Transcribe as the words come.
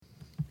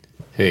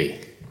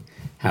Hey,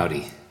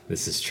 howdy,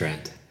 this is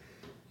Trent,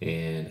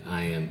 and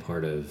I am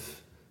part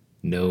of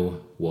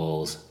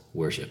NoWalls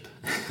Worship,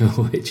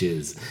 which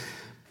is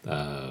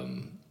a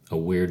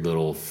weird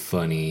little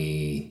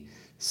funny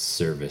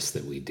service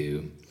that we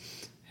do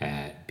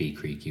at Bee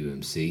Creek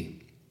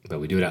UMC, but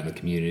we do it out in the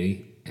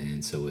community,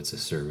 and so it's a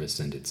service,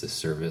 and it's a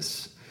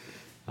service,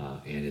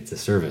 and it's a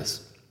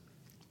service.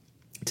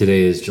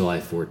 Today is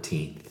July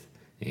 14th,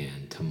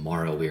 and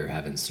tomorrow we are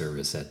having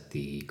service at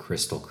the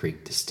Crystal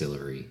Creek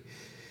Distillery,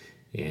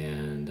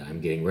 and I'm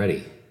getting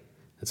ready.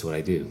 That's what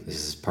I do.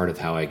 This is part of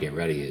how I get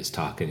ready, is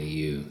talking to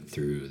you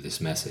through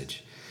this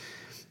message.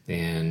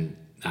 And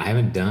I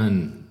haven't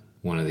done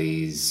one of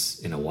these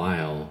in a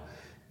while.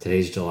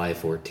 Today's July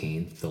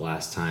 14th. The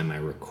last time I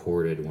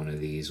recorded one of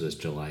these was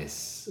it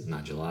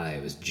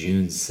was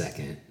June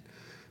 2nd,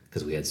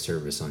 because we had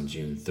service on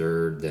June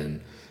 3rd.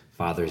 Then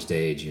Father's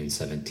Day, June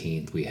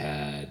 17th, we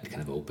had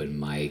kind of open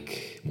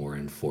mic, more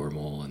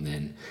informal. And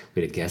then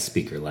we had a guest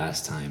speaker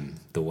last time.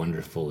 The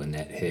wonderful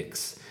Annette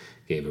Hicks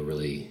gave a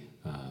really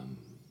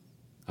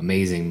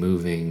amazing,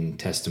 moving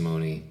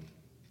testimony.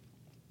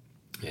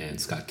 And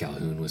Scott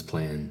Calhoun was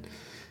playing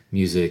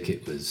music.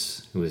 It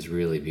was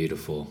really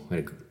beautiful. We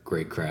had a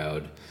great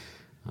crowd.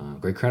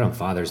 Great crowd on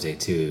Father's Day,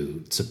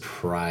 too. It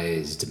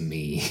surprised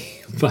me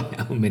by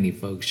how many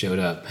folks showed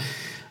up.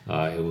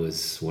 It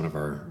was one of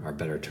our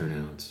better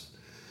turnouts.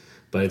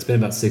 But it's been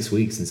about 6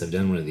 weeks since I've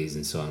done one of these,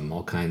 and so I'm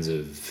all kinds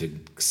of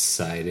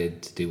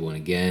excited to do one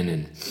again,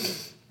 and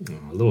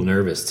a little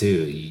nervous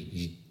too.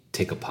 You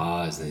take a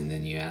pause, and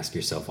then you ask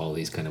yourself all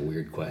these kind of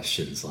weird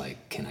questions,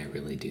 like, can I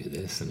really do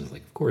this? And it's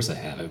like, of course I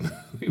have.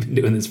 We've been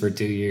doing this for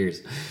 2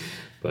 years.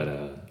 But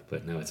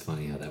no, it's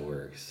funny how that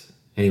works.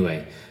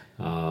 Anyway,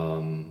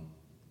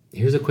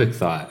 here's a quick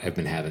thought I've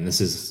been having. This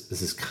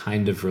is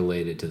kind of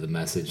related to the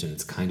message, and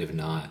it's kind of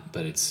not,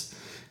 but it's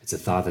a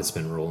thought that's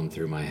been rolling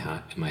through my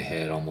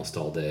head almost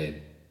all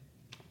day.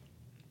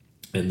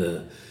 And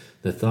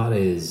the thought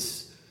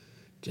is,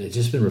 I've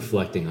just been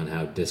reflecting on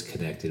how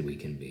disconnected we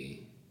can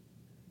be.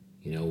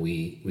 You know,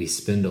 we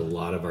spend a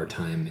lot of our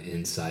time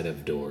inside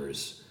of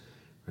doors,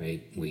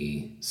 right?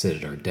 We sit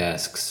at our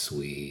desks,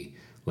 we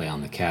lay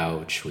on the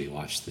couch, we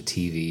watch the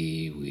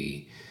TV,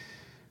 we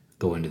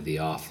go into the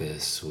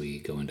office, we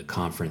go into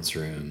conference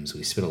rooms.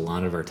 We spend a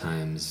lot of our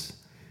times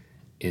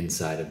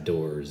inside of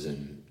doors,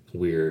 and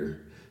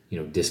we're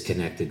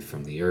disconnected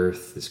from the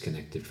earth,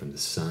 disconnected from the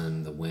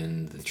sun, the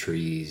wind, the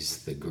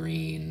trees, the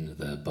green,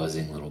 the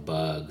buzzing little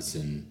bugs,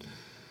 and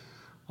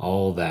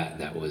all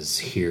that was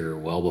here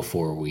well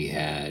before we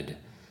had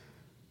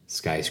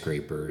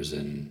skyscrapers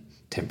and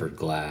tempered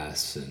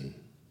glass and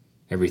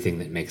everything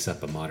that makes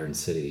up a modern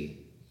city.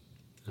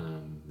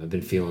 I've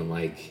been feeling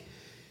like,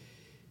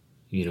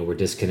 we're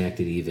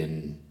disconnected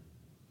even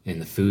in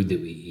the food that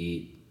we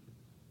eat.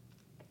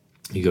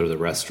 You go to the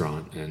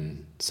restaurant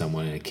and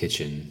someone in a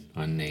kitchen,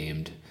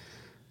 unnamed,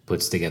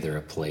 puts together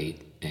a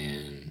plate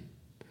and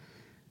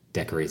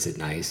decorates it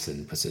nice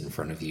and puts it in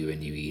front of you,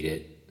 and you eat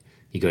it.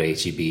 You go to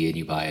H-E-B and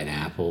you buy an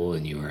apple,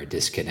 and you are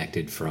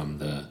disconnected from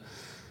the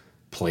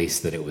place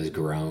that it was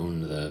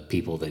grown, the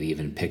people that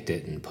even picked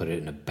it and put it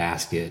in a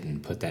basket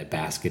and put that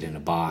basket in a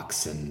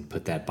box and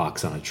put that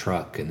box on a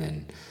truck, and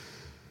then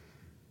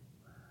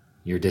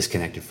you're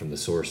disconnected from the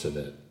source of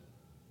it.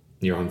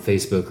 You're on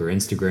Facebook or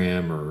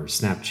Instagram or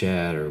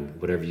Snapchat or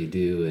whatever you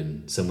do,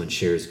 and someone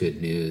shares good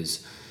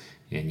news,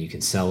 and you can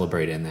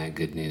celebrate in that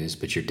good news,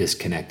 but you're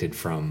disconnected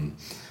from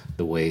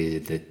the way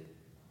that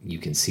you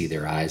can see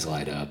their eyes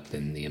light up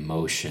and the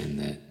emotion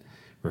that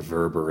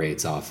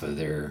reverberates off of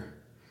their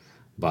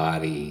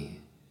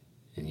body,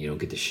 and you don't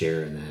get to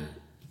share in that.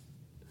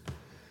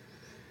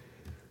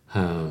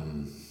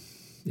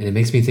 And it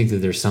makes me think that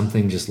there's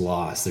something just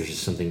lost. There's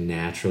just something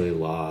naturally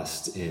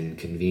lost in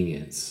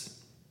convenience.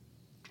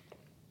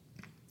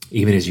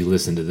 Even as you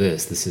listen to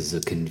this is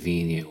a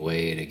convenient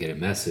way to get a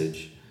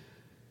message.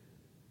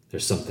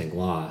 There's something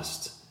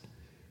lost.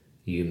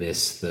 You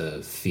miss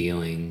the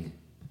feeling.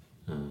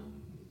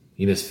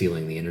 You miss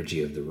feeling the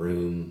energy of the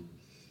room.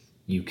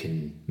 You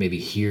can maybe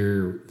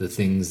hear the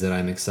things that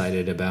I'm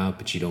excited about,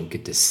 but you don't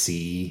get to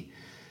see,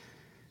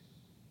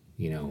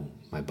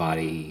 my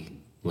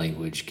body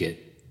language get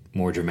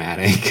more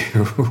dramatic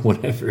or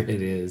whatever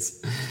it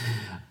is.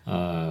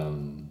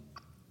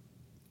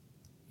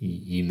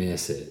 You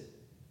miss it.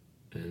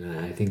 And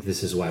I think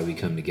this is why we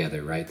come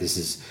together, right? This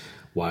is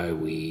why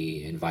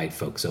we invite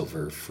folks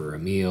over for a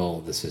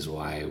meal. This is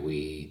why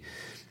we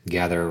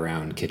gather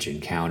around kitchen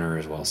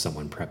counters while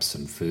someone preps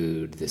some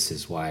food. This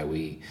is why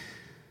we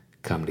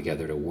come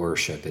together to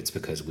worship. It's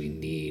because we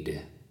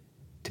need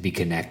to be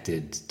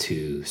connected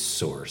to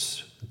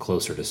source,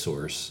 closer to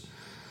source,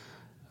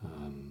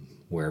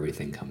 where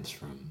everything comes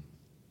from.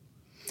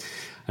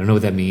 I don't know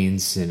what that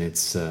means, and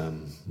it's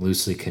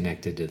loosely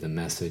connected to the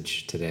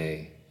message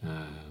today.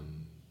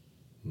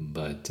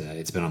 But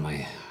it's been on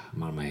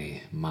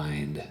my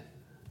mind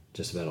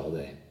just about all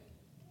day.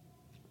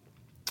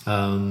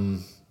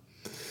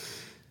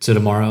 So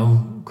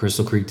tomorrow,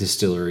 Crystal Creek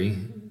Distillery,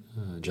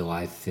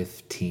 July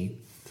 15th.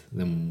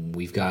 Then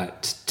we've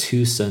got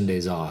 2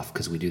 Sundays off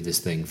because we do this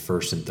thing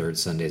first and third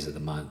Sundays of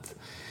the month.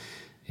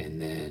 And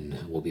then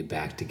we'll be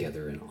back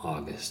together in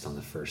August on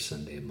the first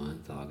Sunday of the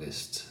month.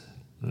 August,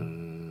 I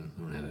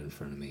don't have it in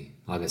front of me.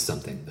 August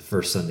something, the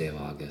first Sunday of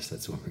August.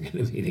 That's when we're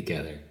going to be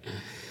together.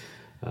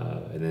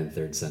 And then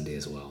third Sunday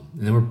as well.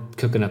 And then we're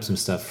cooking up some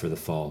stuff for the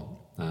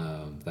fall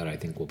that I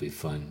think will be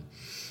fun.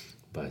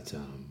 But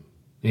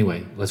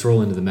anyway, let's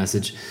roll into the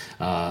message.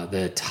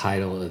 The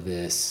title of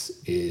this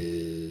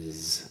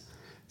is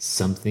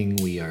Something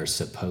We Are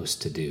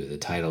Supposed to Do. The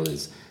title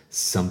is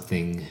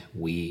Something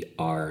We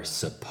Are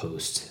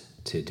Supposed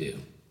to Do.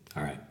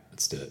 All right,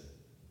 let's do it.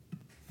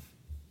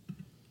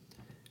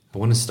 I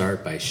want to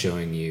start by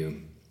showing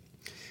you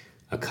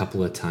a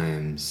couple of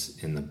times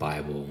in the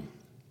Bible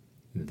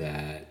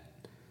that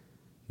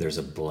there's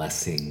a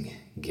blessing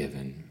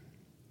given.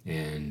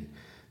 And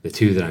the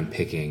two that I'm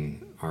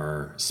picking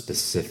are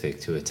specific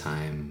to a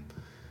time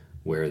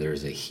where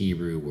there's a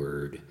Hebrew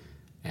word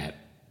at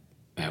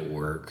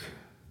work.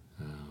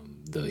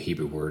 The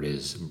Hebrew word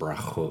is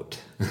brachot.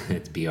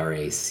 It's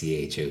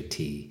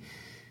B-R-A-C-H-O-T.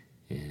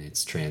 And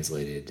it's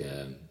translated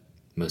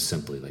most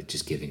simply like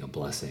just giving a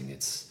blessing.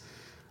 It's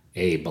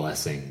a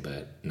blessing,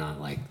 but not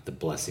like the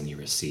blessing you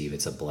receive.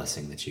 It's a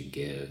blessing that you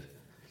give.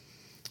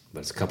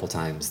 But it's a couple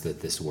times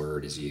that this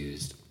word is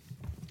used.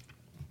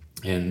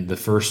 And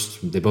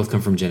they both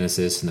come from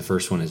Genesis, and the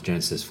first one is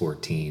Genesis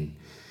 14.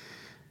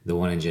 The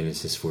one in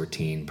Genesis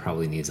 14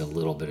 probably needs a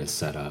little bit of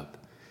setup.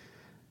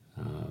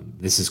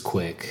 This is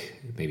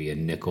quick, maybe a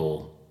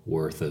nickel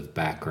worth of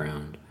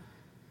background.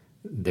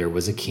 There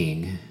was a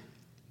king.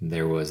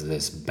 There was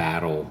this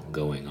battle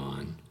going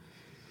on.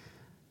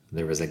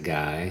 There was a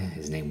guy,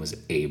 his name was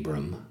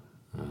Abram.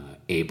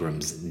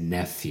 Abram's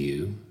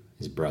nephew,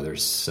 his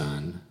brother's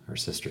son, or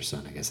sister's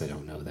son, I guess I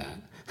don't know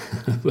that.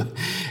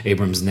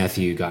 Abram's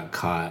nephew got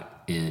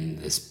caught in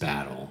this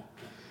battle,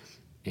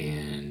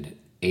 and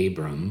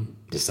Abram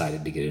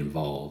decided to get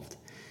involved.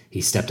 He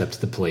stepped up to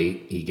the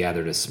plate, he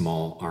gathered a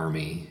small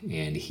army,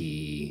 and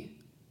he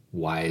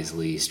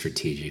wisely,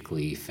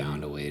 strategically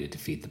found a way to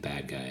defeat the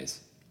bad guys.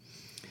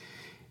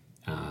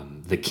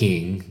 The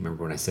king,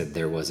 remember when I said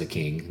there was a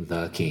king?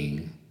 The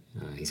king,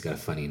 he's got a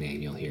funny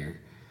name you'll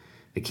hear.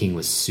 The king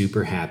was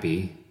super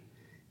happy,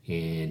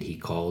 and he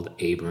called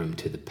Abram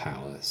to the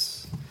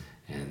palace.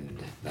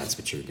 And that's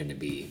what you're going to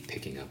be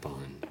picking up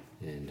on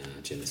in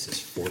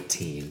Genesis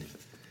 14.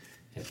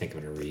 I think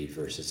I'm going to read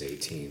verses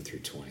 18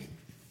 through 20.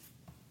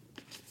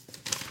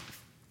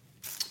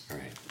 All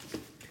right.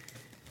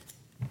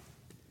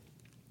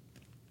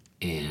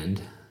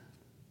 And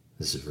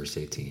this is verse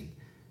 18.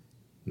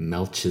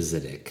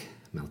 Melchizedek,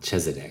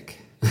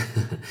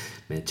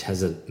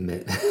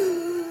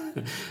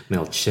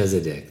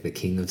 the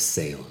king of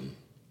Salem.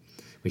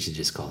 We should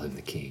just call him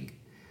the king.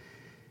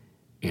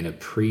 And a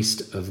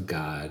priest of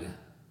God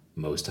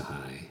Most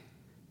High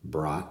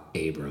brought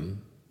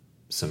Abram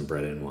some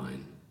bread and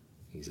wine.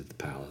 He's at the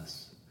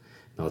palace.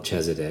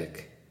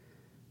 Melchizedek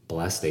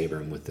blessed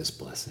Abram with this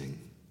blessing.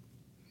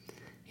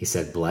 He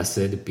said,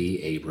 "Blessed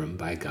be Abram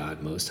by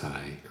God Most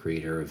High,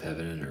 creator of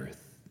heaven and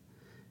earth,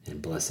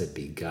 and blessed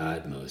be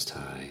God Most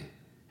High,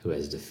 who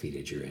has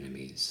defeated your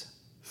enemies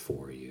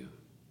for you."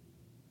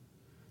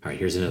 All right,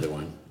 here's another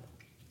one.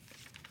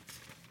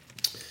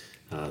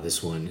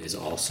 This one is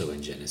also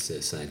in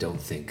Genesis, and I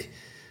don't think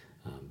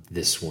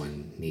this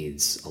one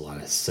needs a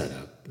lot of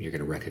setup. You're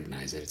going to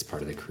recognize it. It's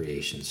part of the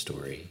creation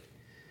story.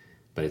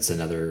 But it's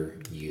another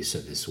use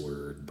of this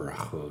word,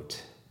 brachot.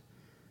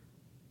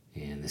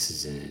 And this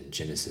is in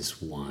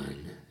Genesis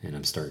 1, and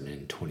I'm starting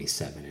in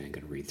 27, and I'm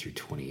going to read through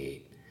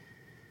 28.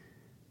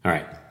 All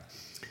right.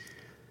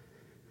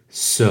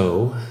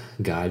 So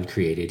God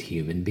created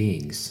human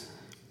beings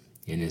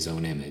in his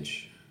own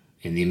image.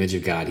 In the image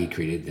of God, he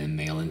created them,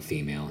 male and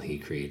female, he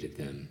created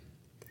them.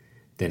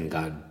 Then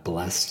God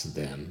blessed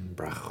them,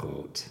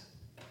 brachot.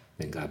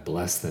 Then God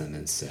blessed them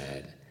and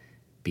said,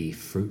 "Be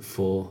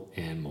fruitful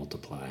and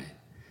multiply.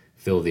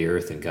 Fill the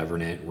earth and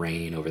govern it,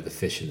 reign over the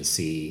fish in the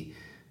sea,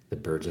 the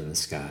birds in the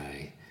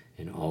sky,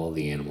 and all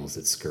the animals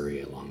that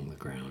scurry along the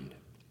ground."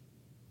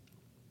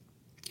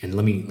 And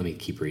let me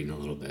keep reading a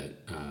little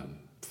bit,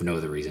 for no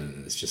other reason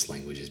than it's just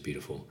language is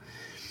beautiful.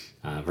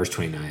 Verse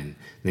 29,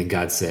 then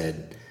God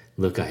said,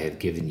 "Look, I have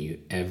given you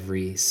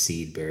every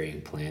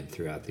seed-bearing plant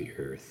throughout the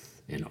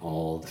earth, and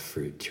all the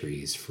fruit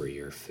trees for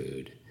your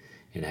food.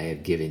 And I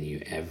have given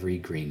you every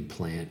green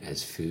plant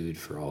as food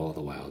for all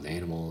the wild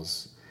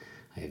animals.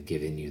 I have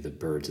given you the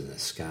birds in the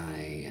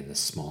sky and the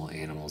small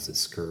animals that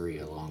scurry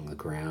along the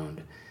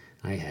ground.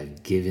 I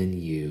have given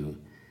you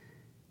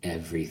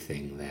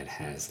everything that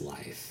has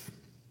life."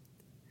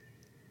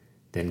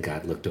 Then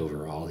God looked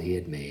over all he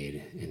had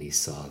made, and he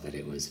saw that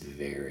it was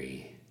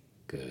very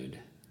good.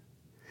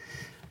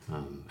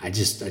 I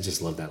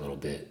just love that little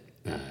bit.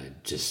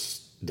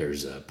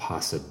 There's a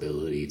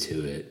possibility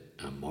to it,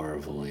 a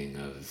marveling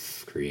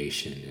of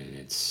creation, and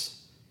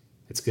it's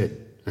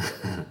good.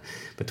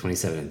 But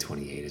 27 and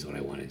 28 is what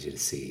I wanted you to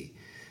see.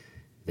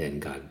 Then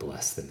God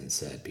blessed them and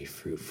said, "Be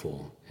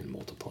fruitful and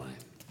multiply."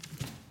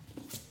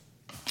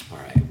 All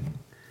right.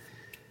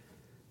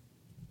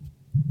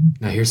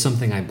 Now, here's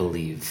something I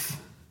believe,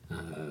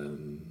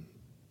 and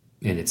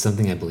it's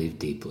something I believe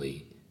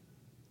deeply.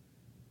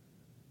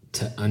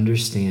 To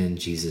understand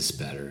Jesus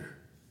better,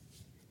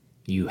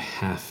 you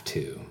have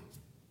to,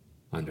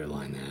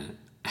 underline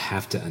that,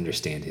 have to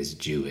understand his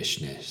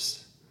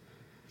Jewishness.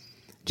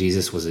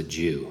 Jesus was a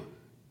Jew.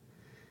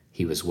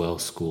 He was well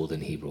schooled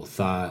in Hebrew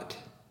thought.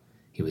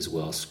 He was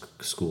well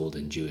schooled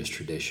in Jewish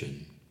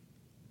tradition.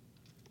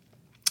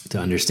 To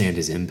understand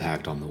his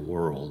impact on the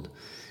world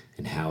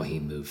and how he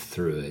moved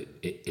through it,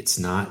 it's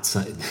not,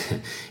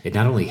 it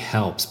not only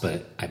helps,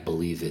 but I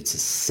believe it's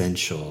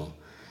essential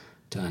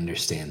to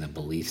understand the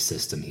belief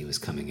system he was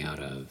coming out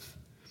of.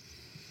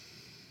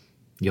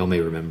 Y'all may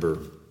remember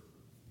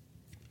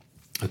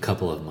a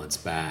couple of months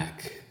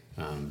back,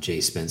 Jay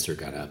Spencer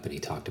got up and he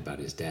talked about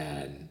his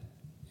dad,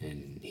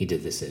 and he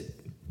did this at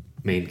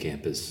main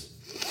campus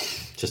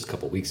just a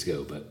couple weeks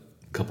ago, but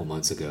a couple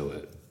months ago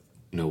at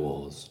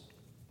NoWalls.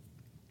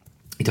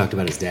 He talked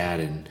about his dad,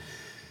 and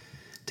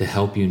to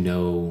help you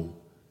know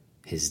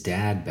his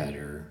dad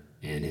better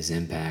and his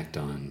impact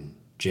on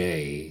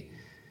Jay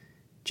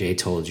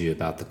told you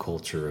about the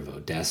culture of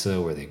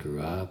Odessa where they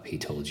grew up. He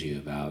told you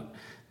about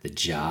the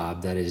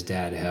job that his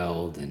dad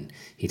held, and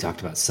he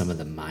talked about some of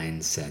the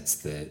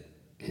mindsets that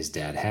his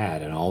dad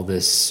had, and all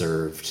this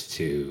served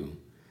to,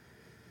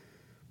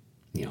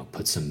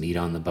 put some meat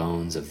on the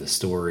bones of the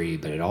story,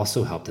 but it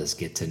also helped us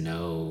get to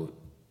know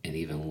and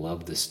even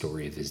love the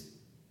story of his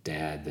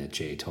dad that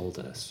Jay told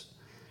us.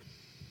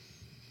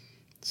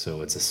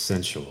 So it's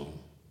essential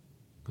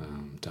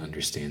to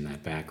understand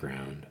that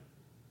background.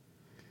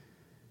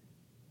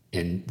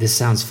 And this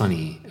sounds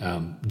funny.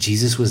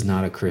 Jesus was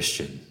not a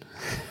Christian,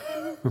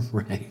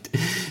 right?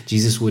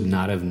 Jesus would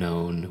not have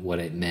known what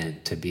it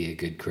meant to be a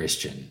good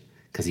Christian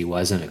because he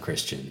wasn't a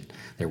Christian.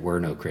 There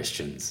were no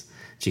Christians.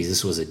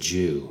 Jesus was a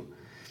Jew,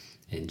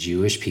 and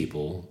Jewish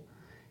people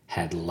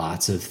had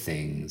lots of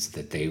things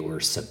that they were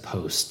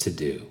supposed to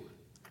do.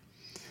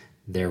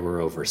 There were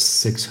over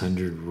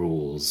 600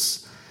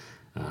 rules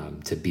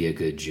to be a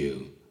good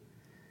Jew.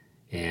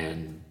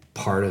 And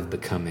part of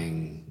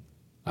becoming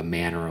a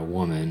man or a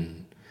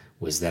woman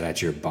was that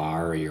at your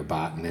bar or your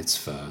bat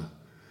mitzvah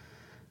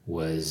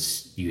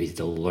was you had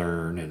to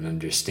learn and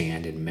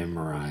understand and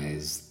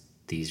memorize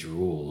these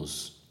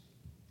rules.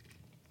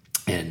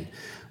 And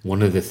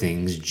one of the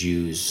things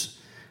Jews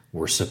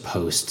were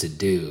supposed to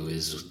do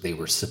is they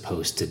were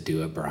supposed to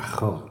do a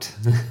brachot,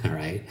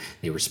 right?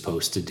 They were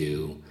supposed to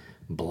do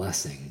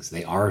blessings.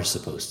 They are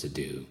supposed to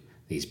do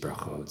these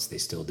brachots. They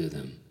still do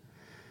them.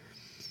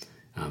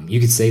 You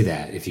could say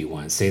that if you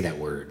want. Say that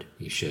word.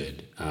 You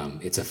should.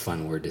 It's a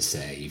fun word to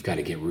say. You've got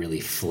to get really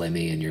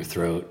phlegmy in your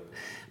throat.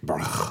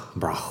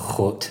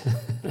 Brachot.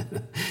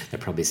 That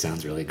probably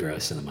sounds really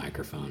gross in the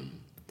microphone.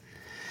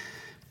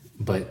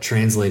 But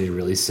translated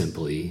really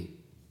simply,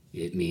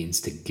 it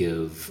means to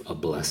give a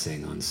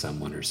blessing on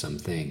someone or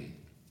something.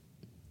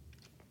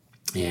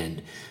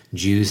 And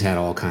Jews had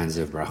all kinds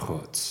of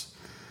brachots.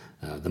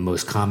 The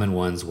most common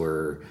ones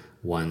were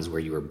ones where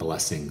you were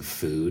blessing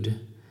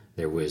food.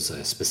 There was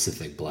a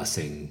specific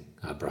blessing,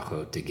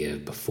 brachot, to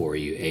give before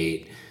you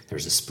ate.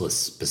 There's a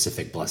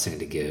specific blessing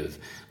to give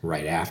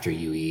right after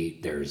you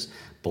eat. There's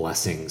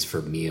blessings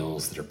for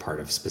meals that are part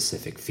of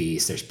specific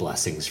feasts. There's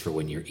blessings for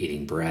when you're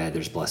eating bread.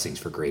 There's blessings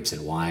for grapes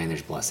and wine.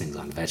 There's blessings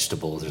on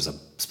vegetables. There's a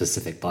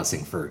specific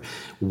blessing for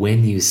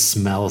when you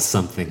smell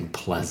something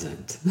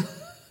pleasant.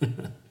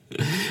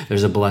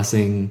 There's a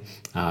blessing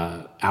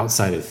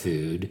outside of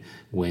food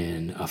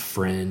when a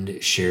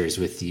friend shares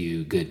with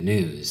you good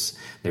news.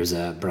 There's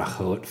a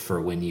brachot for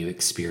when you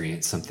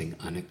experience something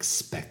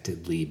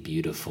unexpectedly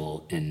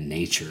beautiful in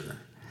nature.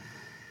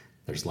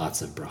 There's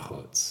lots of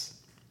brachots.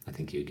 I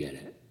think you get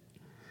it.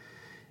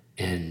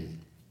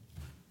 And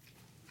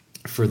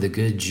for the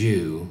good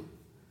Jew,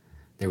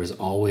 there was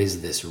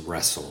always this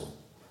wrestle,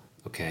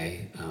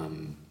 okay?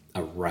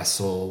 A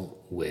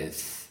wrestle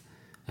with,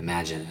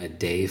 imagine a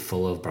day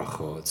full of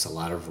brachots, a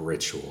lot of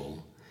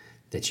ritual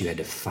that you had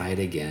to fight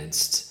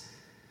against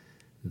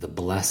the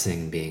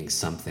blessing being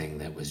something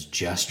that was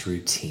just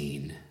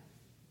routine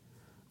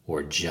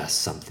or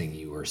just something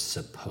you were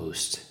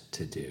supposed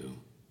to do.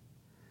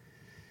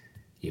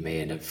 You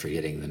may end up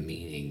forgetting the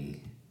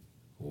meaning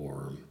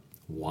or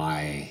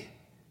why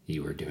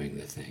you were doing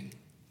the thing.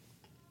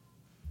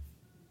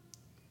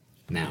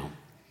 Now,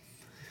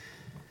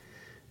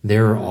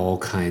 there are all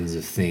kinds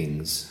of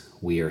things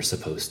we are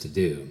supposed to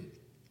do.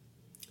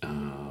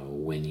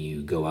 When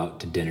you go out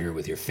to dinner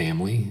with your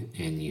family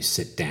and you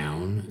sit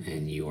down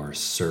and you are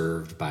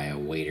served by a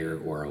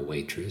waiter or a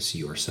waitress,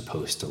 you are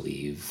supposed to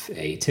leave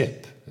a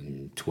tip,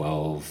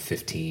 12,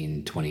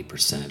 15,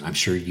 20%. I'm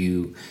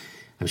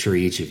sure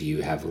each of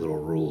you have little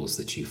rules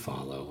that you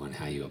follow on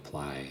how you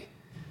apply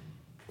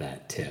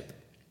that tip.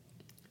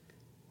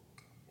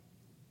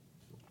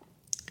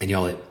 And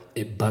y'all,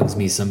 it bugs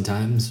me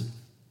sometimes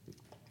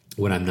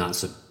when I'm not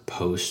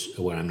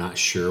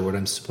sure what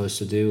I'm supposed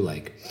to do.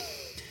 Like,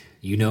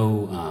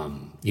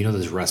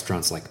 those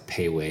restaurants like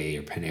Payway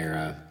or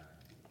Panera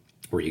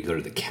where you go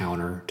to the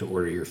counter to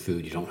order your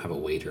food. You don't have a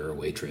waiter or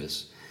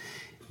waitress.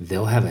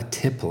 they'll have a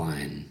tip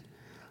line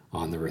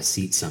on the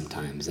receipt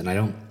sometimes. And I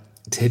don't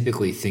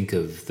typically think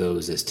of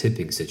those as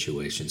tipping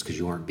situations because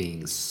you aren't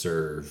being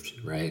served,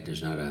 right?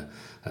 There's not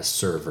a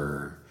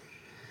server.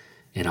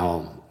 And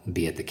I'll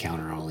be at the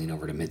counter, I'll lean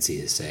over to Mitzi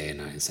to say,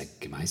 and I was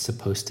like, am I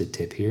supposed to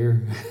tip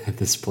here at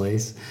this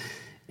place?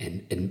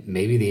 And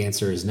maybe the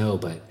answer is no,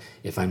 but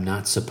if I'm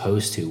not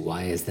supposed to,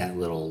 why is that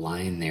little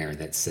line there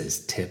that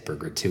says tip or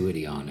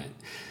gratuity on it?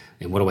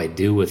 And what do I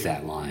do with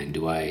that line?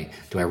 Do I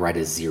write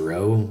a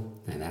 0?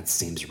 And that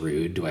seems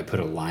rude. Do I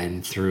put a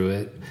line through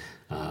it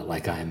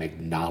like I'm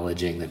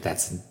acknowledging that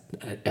that's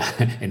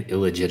an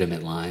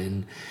illegitimate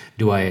line?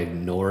 Do I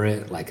ignore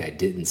it like I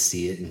didn't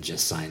see it and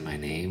just sign my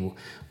name?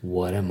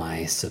 What am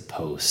I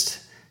supposed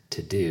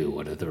to do?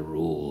 What are the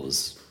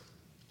rules?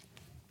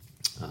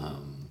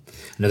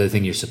 Another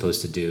thing you're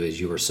supposed to do is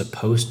you are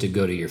supposed to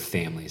go to your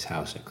family's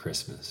house at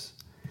Christmas.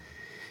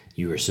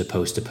 You are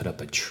supposed to put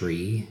up a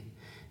tree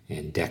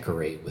and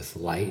decorate with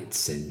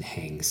lights and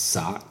hang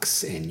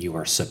socks, and you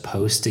are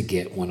supposed to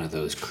get one of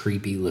those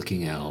creepy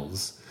looking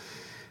elves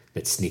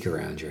that sneak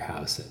around your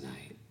house at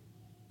night.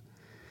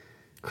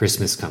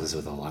 Christmas comes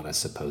with a lot of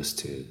supposed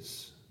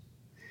tos.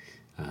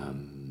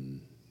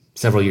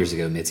 Several years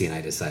ago, Mitzi and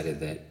I decided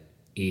that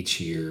each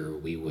year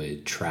we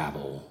would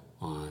travel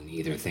on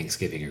either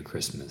Thanksgiving or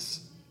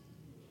Christmas.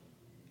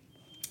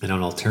 And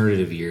on alternate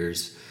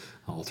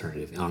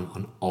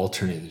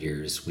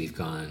years, we've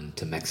gone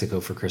to Mexico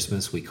for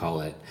Christmas. We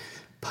call it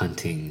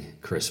punting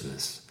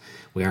Christmas.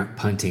 We aren't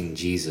punting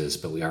Jesus,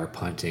 but we are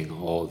punting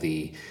all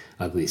the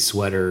ugly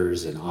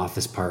sweaters and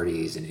office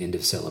parties and end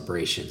of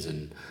celebrations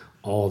and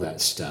all that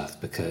stuff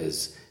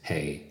because,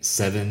 hey,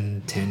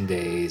 7-10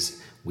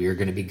 days, we're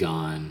going to be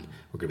gone.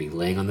 We're going to be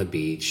laying on the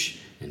beach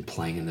and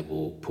playing in the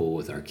pool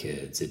with our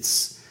kids.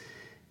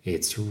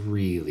 It's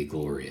really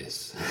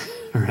glorious,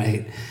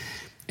 right?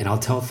 And I'll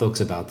tell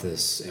folks about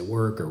this at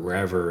work or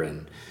wherever,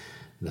 and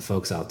the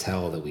folks I'll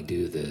tell that we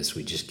do this,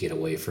 we just get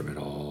away from it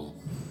all.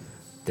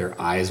 Their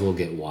eyes will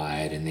get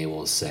wide and they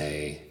will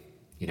say,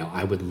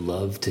 I would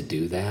love to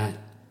do that,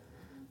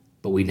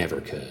 but we never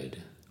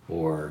could.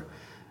 Or,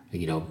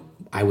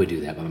 I would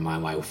do that, but my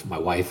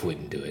wife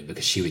wouldn't do it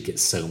because she would get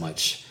so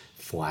much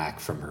flack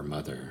from her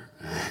mother.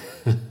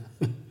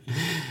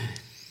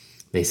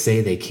 They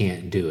say they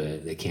can't do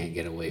it. They can't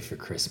get away for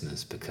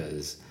Christmas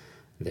because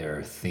there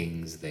are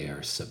things they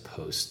are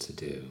supposed to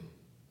do.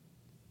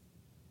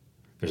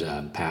 There's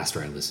a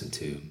pastor I listen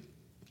to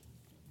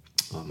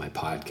on my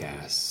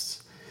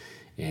podcasts,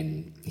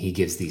 and he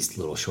gives these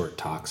little short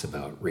talks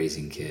about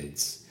raising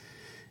kids.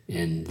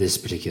 And this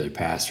particular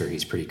pastor,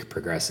 he's pretty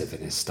progressive in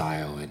his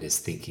style and his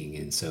thinking.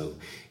 And so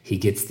he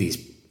gets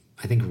these,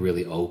 I think,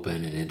 really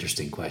open and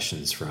interesting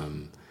questions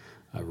from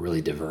a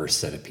really diverse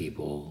set of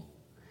people.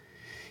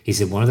 He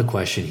said one of the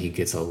questions he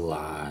gets a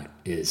lot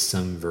is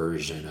some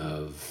version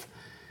of,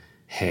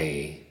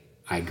 hey,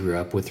 I grew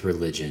up with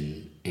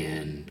religion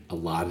and a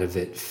lot of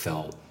it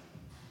felt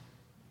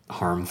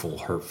harmful,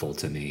 hurtful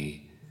to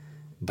me,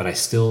 but I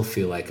still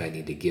feel like I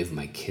need to give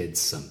my kids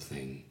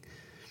something.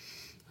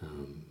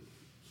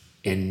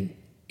 And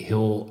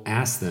he'll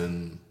ask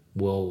them,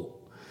 well,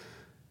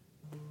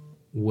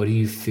 what do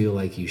you feel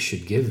like you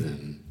should give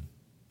them?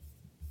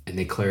 And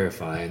they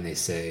clarify and they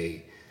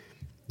say,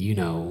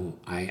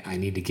 I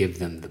need to give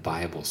them the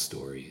Bible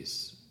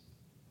stories.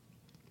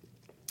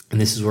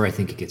 And this is where I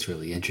think it gets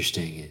really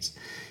interesting is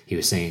he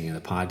was saying in the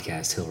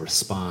podcast, he'll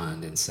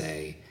respond and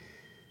say,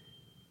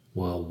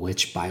 well,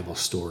 which Bible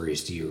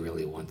stories do you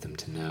really want them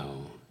to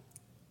know?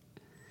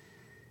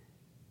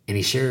 And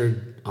he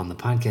shared on the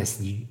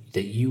podcast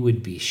that you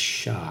would be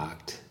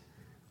shocked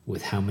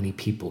with how many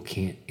people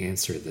can't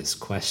answer this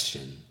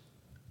question.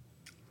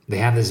 They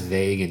have this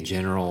vague and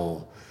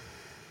general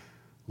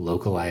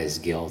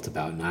localized guilt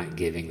about not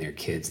giving their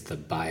kids the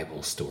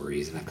Bible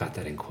stories. And I've got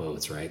that in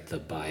quotes, right? The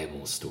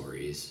Bible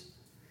stories.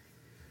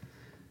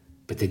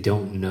 But they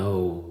don't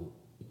know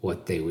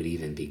what they would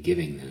even be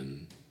giving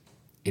them.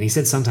 And he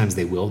said sometimes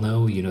they will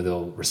know,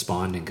 they'll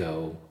respond and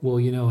go, well,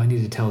 I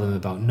need to tell them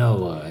about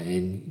Noah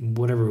and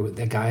whatever,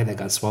 that guy that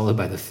got swallowed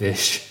by the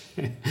fish.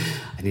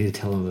 I need to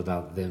tell them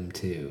about them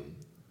too.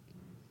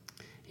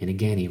 And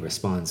again, he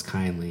responds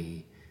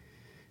kindly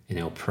and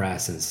he'll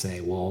press and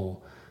say,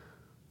 well,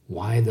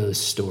 why those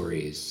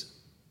stories?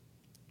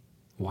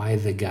 Why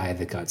the guy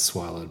that got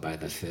swallowed by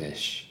the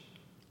fish?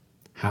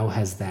 How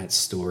has that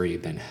story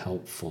been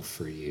helpful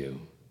for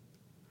you?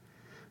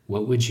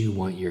 What would you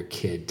want your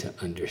kid to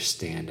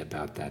understand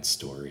about that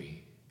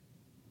story?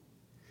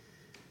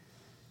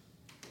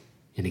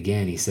 And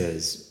again, he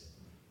says,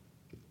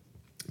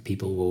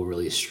 people will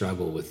really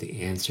struggle with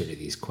the answer to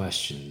these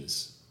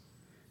questions,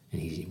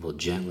 and he will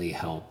gently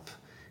help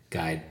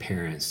guide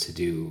parents to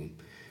do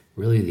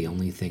really the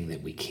only thing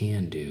that we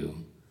can do,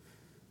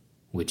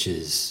 which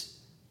is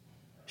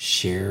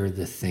share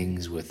the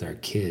things with our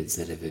kids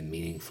that have been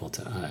meaningful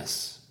to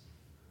us.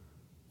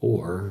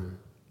 Or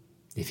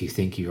if you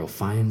think you'll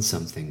find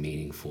something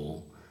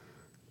meaningful,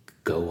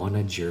 go on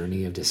a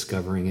journey of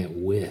discovering it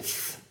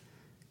with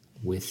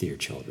your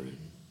children.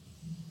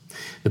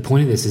 The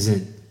point of this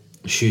isn't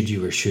should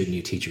you or shouldn't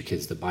you teach your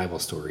kids the Bible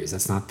stories?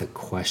 That's not the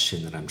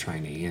question that I'm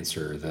trying to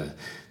answer,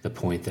 the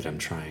point that I'm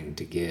trying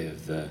to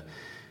give. The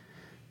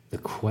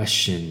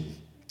question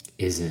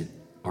isn't,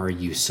 are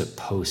you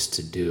supposed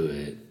to do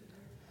it?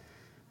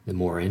 The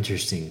more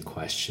interesting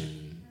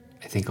question,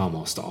 I think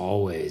almost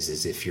always,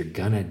 is if you're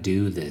gonna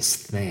do this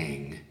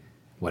thing,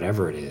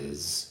 whatever it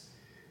is,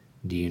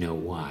 do you know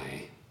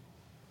why?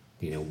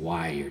 Do you know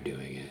why you're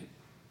doing it?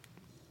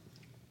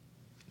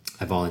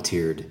 I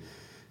volunteered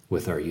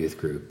with our youth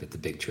group at the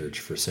big church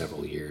for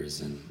several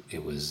years, and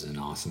it was an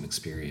awesome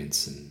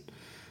experience, and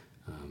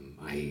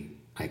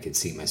I could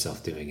see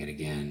myself doing it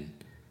again.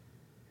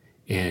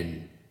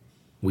 And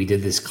we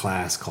did this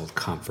class called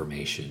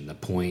confirmation. The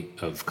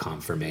point of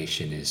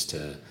confirmation is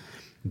to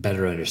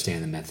better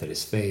understand the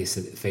Methodist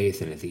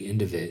faith, and at the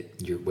end of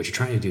it, what you're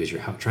trying to do is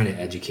you're trying to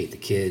educate the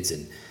kids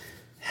and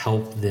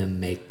help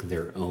them make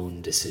their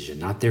own decision,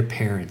 not their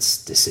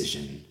parents'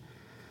 decision,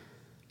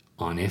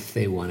 on if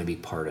they want to be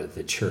part of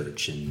the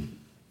church. And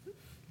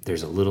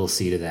there's a little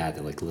C to that,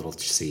 the like little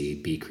C,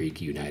 Bee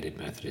Creek United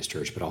Methodist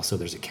Church, but also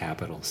there's a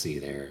capital C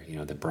there,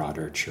 the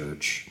broader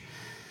church.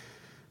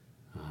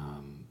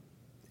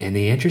 And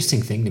the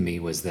interesting thing to me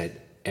was that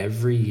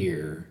every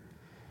year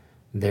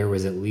there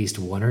was at least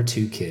one or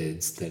two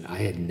kids that I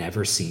had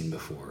never seen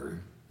before.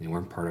 They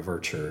weren't part of our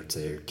church.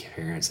 Their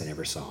parents, I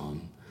never saw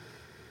them.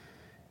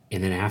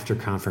 And then after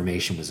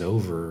confirmation was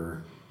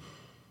over,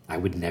 I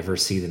would never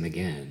see them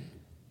again.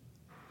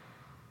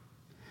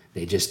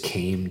 They just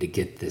came to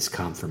get this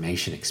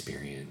confirmation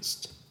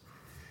experienced.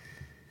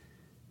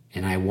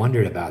 And I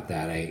wondered about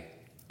that.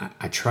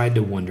 I tried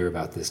to wonder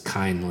about this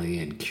kindly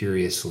and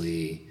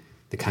curiously,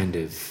 the kind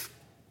of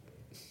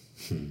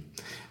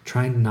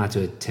trying not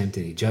to attempt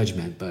any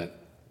judgment, but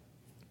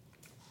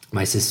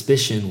my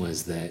suspicion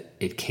was that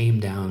it came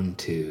down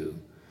to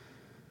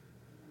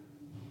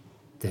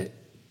that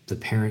the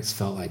parents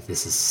felt like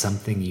this is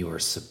something you are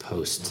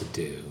supposed to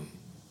do.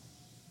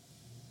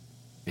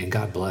 And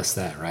God bless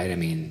that, right? I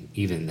mean,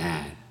 even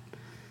that,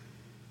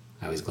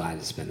 I was glad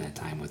to spend that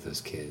time with those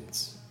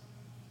kids.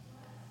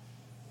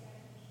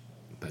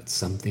 But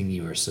something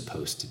you are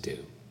supposed to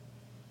do.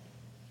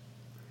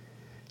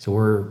 So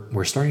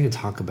we're starting to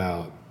talk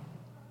about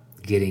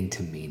getting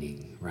to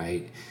meaning,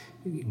 right?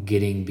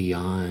 Getting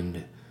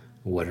beyond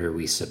what are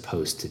we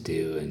supposed to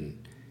do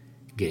and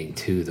getting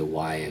to the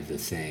why of the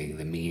thing,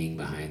 the meaning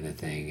behind the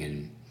thing.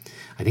 And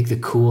I think the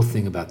cool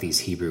thing about these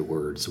Hebrew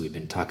words, we've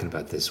been talking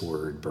about this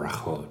word,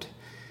 brachot.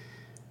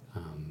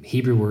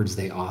 Hebrew words,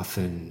 they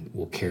often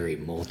will carry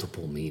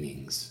multiple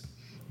meanings.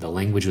 The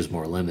language was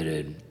more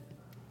limited,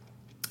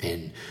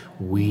 and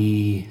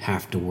we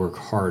have to work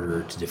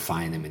harder to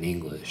define them in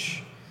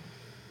English.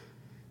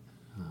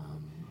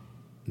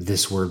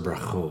 This word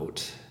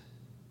brachot,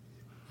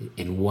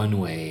 in one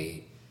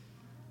way,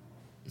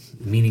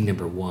 meaning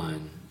number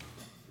one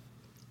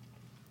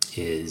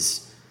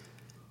is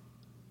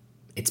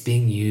it's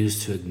being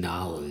used to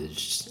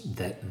acknowledge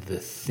that the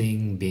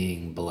thing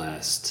being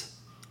blessed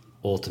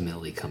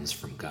ultimately comes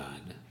from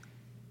God,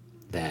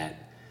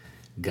 that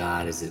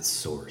God is its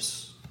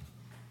source.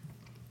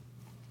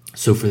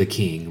 So for the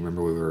king,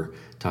 remember we were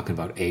talking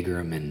about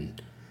Abram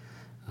and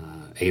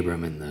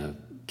the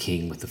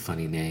king with the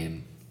funny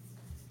name.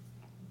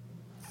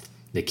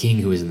 The king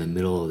who was in the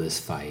middle of this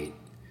fight,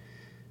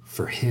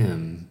 for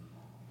him,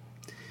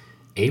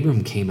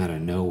 Abram came out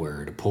of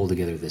nowhere to pull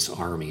together this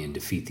army and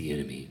defeat the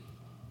enemy.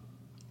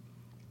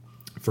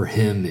 For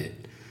him,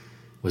 it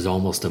was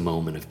almost a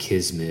moment of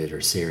kismet or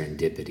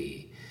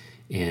serendipity.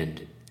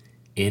 And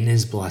in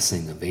his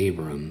blessing of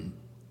Abram,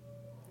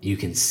 you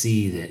can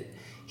see that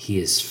he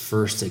is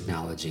first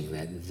acknowledging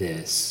that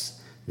this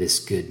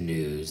good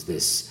news,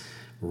 this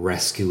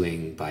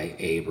rescuing by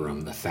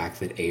Abram, the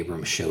fact that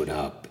Abram showed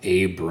up,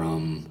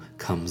 Abram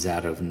comes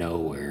out of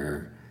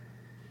nowhere,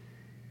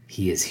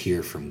 he is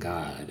here from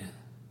God.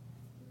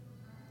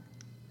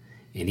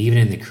 And even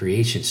in the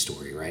creation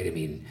story, right? I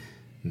mean,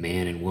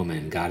 man and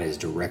woman, God is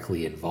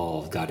directly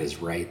involved. God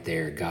is right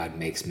there. God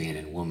makes man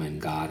and woman.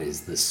 God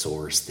is the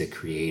source, the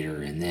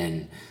creator. And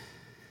then,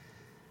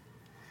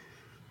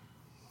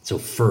 so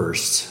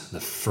the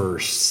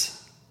first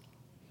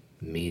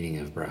meaning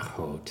of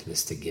brachot,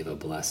 this to give a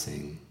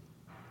blessing,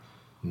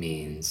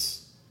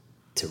 means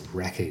to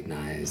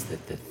recognize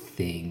that the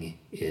thing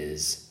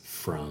is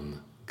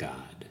from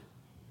God.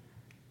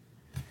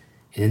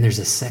 And then there's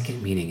a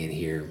second meaning in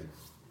here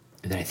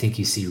that I think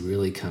you see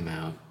really come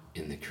out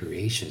in the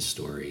creation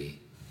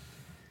story,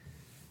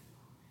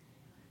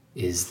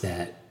 is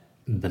that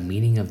the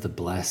meaning of the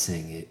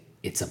blessing,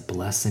 it's a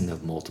blessing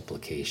of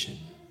multiplication.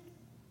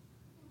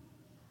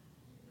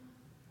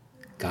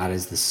 God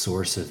is the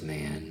source of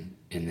man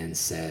and then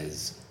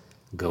says,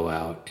 go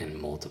out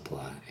and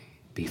multiply,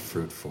 be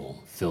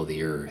fruitful, fill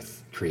the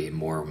earth, create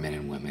more men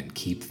and women,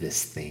 keep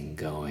this thing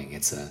going.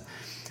 It's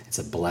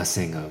a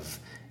blessing of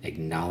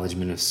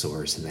acknowledgement of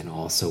source, and then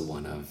also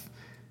one of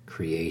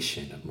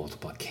creation, of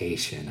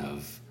multiplication,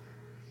 of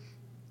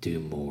do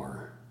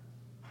more.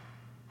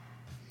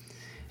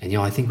 And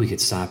I think we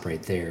could stop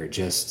right there.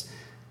 Just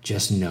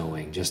just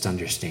knowing, just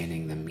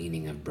understanding the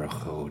meaning of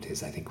brachot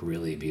is, I think,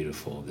 really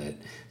beautiful, that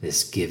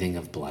this giving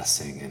of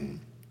blessing. And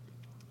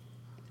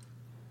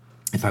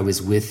if I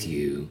was with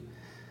you,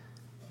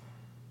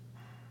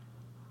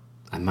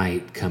 I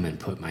might come and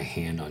put my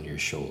hand on your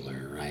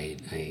shoulder, right?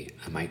 I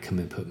might come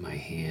and put my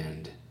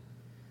hand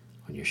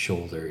on your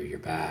shoulder, your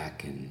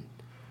back, and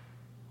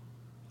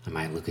I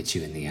might look at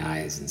you in the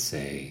eyes and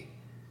say,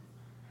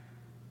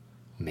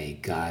 may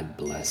God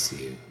bless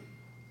you.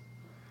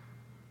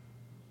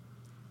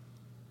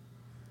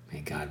 May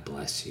God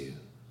bless you.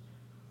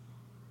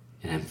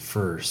 And I'm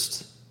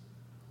first,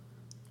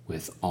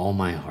 with all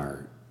my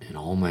heart and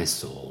all my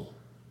soul,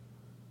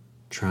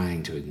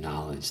 trying to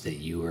acknowledge that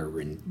you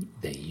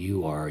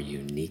are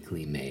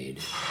uniquely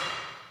made,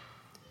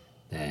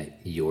 that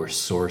your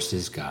source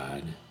is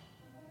God,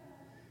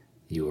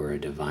 you are a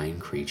divine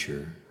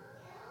creature,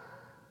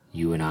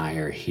 you and I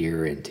are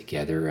here and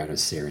together out of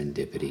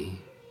serendipity,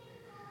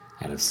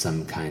 out of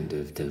some kind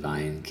of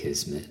divine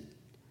kismet,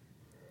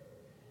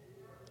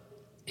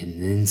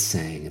 and then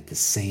saying at the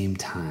same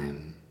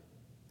time,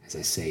 as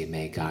I say,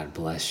 may God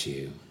bless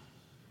you,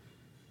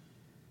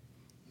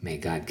 may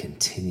God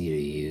continue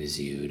to use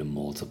you to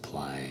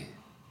multiply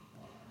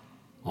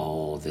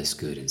all this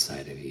good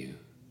inside of you.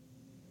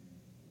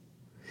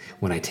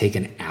 When I take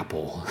an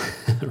apple,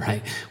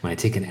 right? When I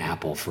take an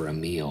apple for a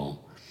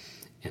meal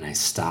and I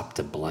stop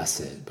to bless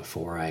it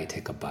before I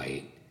take a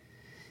bite,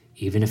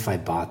 even if I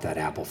bought that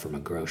apple from a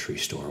grocery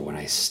store, when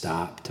I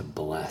stop to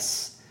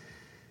bless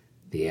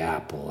the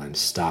apple, I'm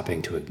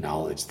stopping to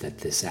acknowledge that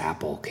this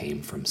apple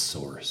came from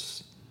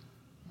source.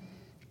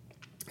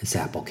 This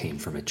apple came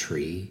from a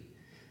tree,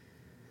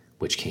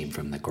 which came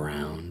from the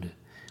ground,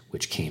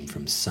 which came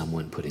from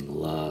someone putting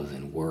love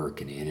and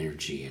work and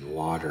energy and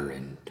water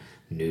and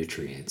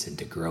nutrients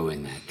into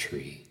growing that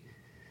tree.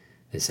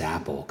 This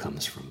apple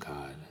comes from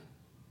God.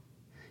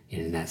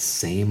 And in that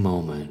same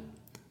moment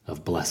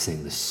of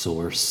blessing the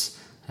source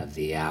of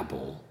the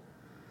apple,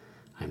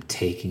 I'm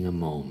taking a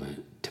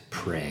moment to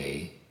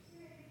pray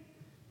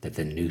that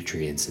the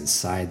nutrients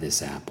inside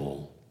this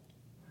apple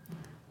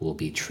will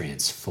be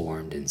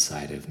transformed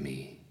inside of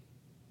me,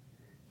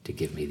 to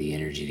give me the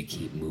energy to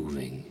keep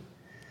moving,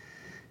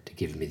 to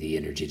give me the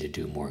energy to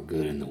do more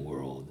good in the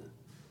world.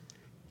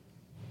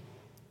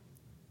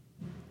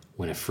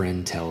 When a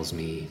friend tells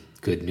me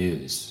good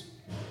news,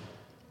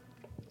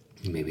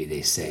 maybe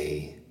they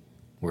say,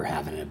 we're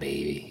having a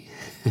baby,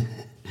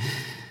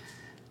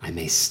 I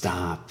may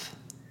stop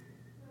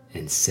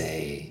and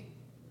say,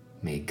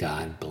 may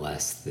God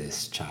bless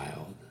this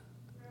child.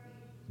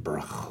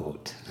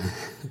 Brachot.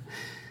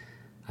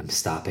 I'm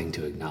stopping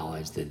to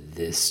acknowledge that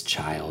this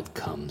child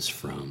comes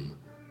from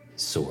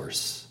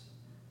source.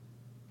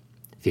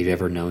 If you've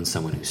ever known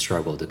someone who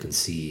struggled to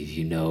conceive,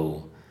 you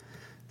know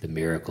the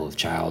miracle of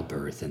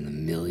childbirth and the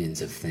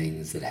millions of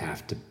things that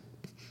have to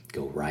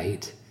go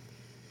right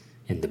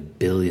and the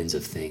billions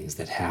of things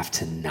that have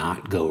to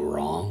not go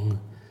wrong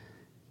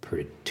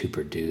to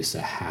produce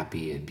a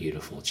happy and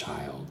beautiful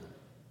child.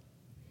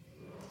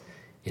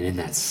 And in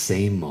that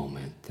same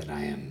moment that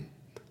I am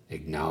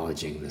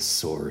acknowledging the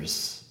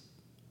source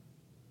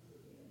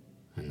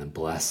and the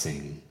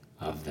blessing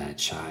of that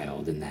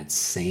child, in that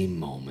same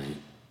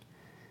moment,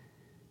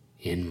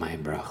 in my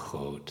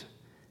brachot,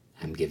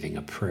 I'm giving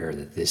a prayer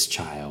that this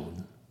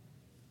child,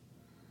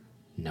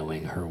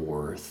 knowing her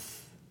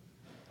worth,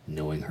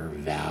 knowing her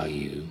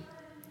value,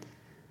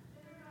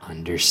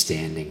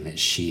 understanding that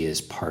she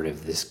is part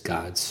of this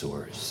God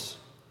source,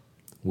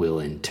 will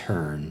in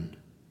turn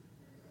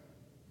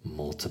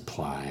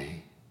multiply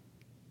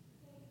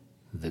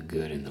the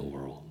good in the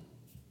world.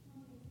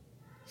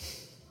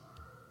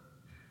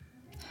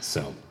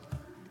 So,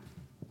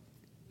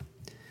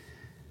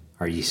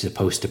 are you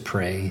supposed to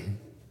pray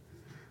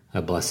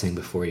a blessing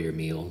before your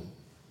meal?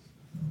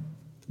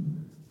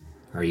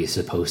 Are you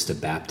supposed to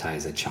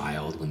baptize a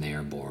child when they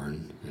are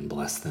born and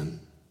bless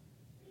them?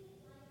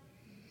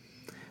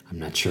 I'm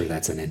not sure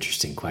that's an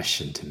interesting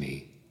question to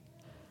me.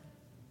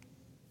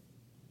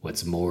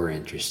 What's more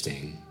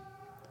interesting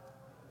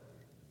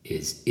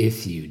is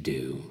if you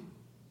do,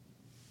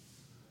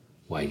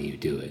 why do you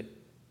do it?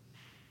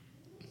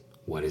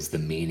 What is the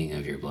meaning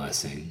of your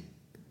blessing?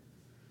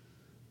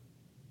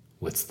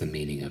 What's the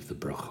meaning of the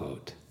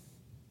brachot?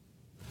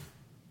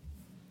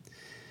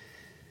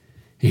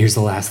 Here's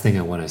the last thing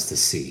I want us to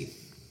see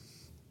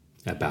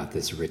about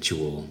this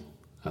ritual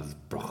of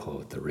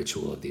brachot, the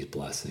ritual of these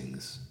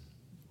blessings.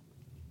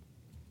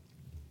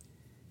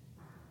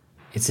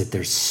 It's that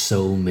there's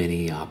so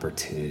many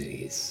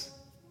opportunities.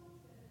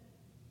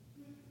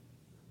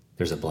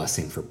 There's a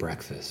blessing for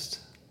breakfast.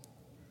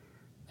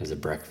 There's a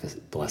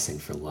blessing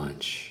for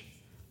lunch.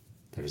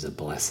 There's a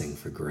blessing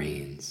for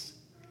grains.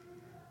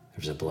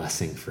 There's a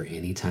blessing for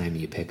any time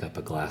you pick up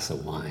a glass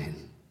of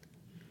wine.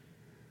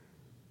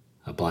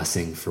 A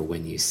blessing for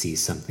when you see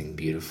something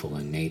beautiful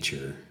in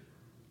nature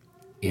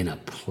in a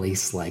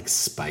place like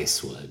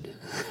Spicewood,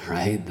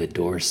 right? The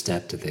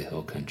doorstep to the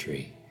hill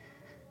country.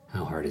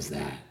 How hard is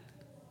that?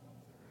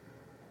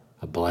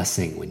 A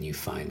blessing when you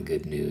find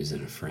good news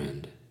in a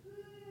friend.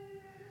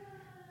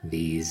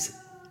 these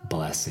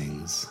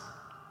blessings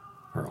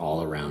are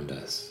all around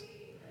us.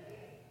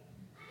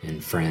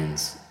 And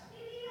friends,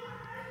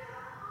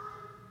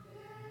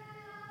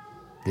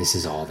 this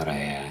is all that I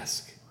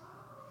ask,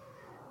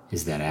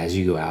 is that as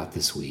you go out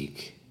this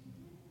week,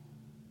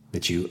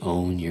 that you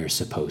own your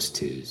supposed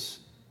tos,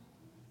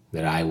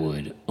 that I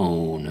would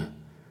own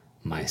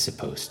my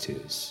supposed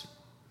tos,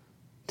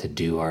 to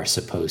do our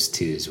supposed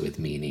tos with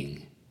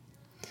meaning.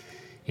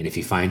 And if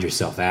you find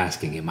yourself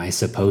asking, am I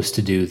supposed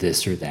to do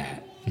this or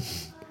that? I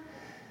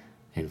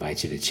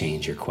invite you to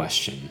change your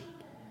question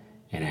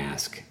and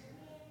ask,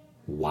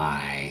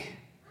 why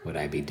would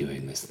I be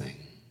doing this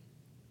thing?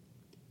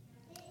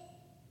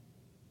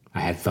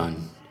 I had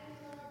fun.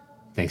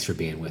 Thanks for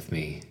being with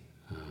me.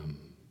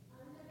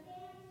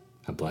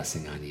 A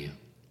blessing on you.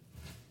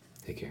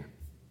 Take care.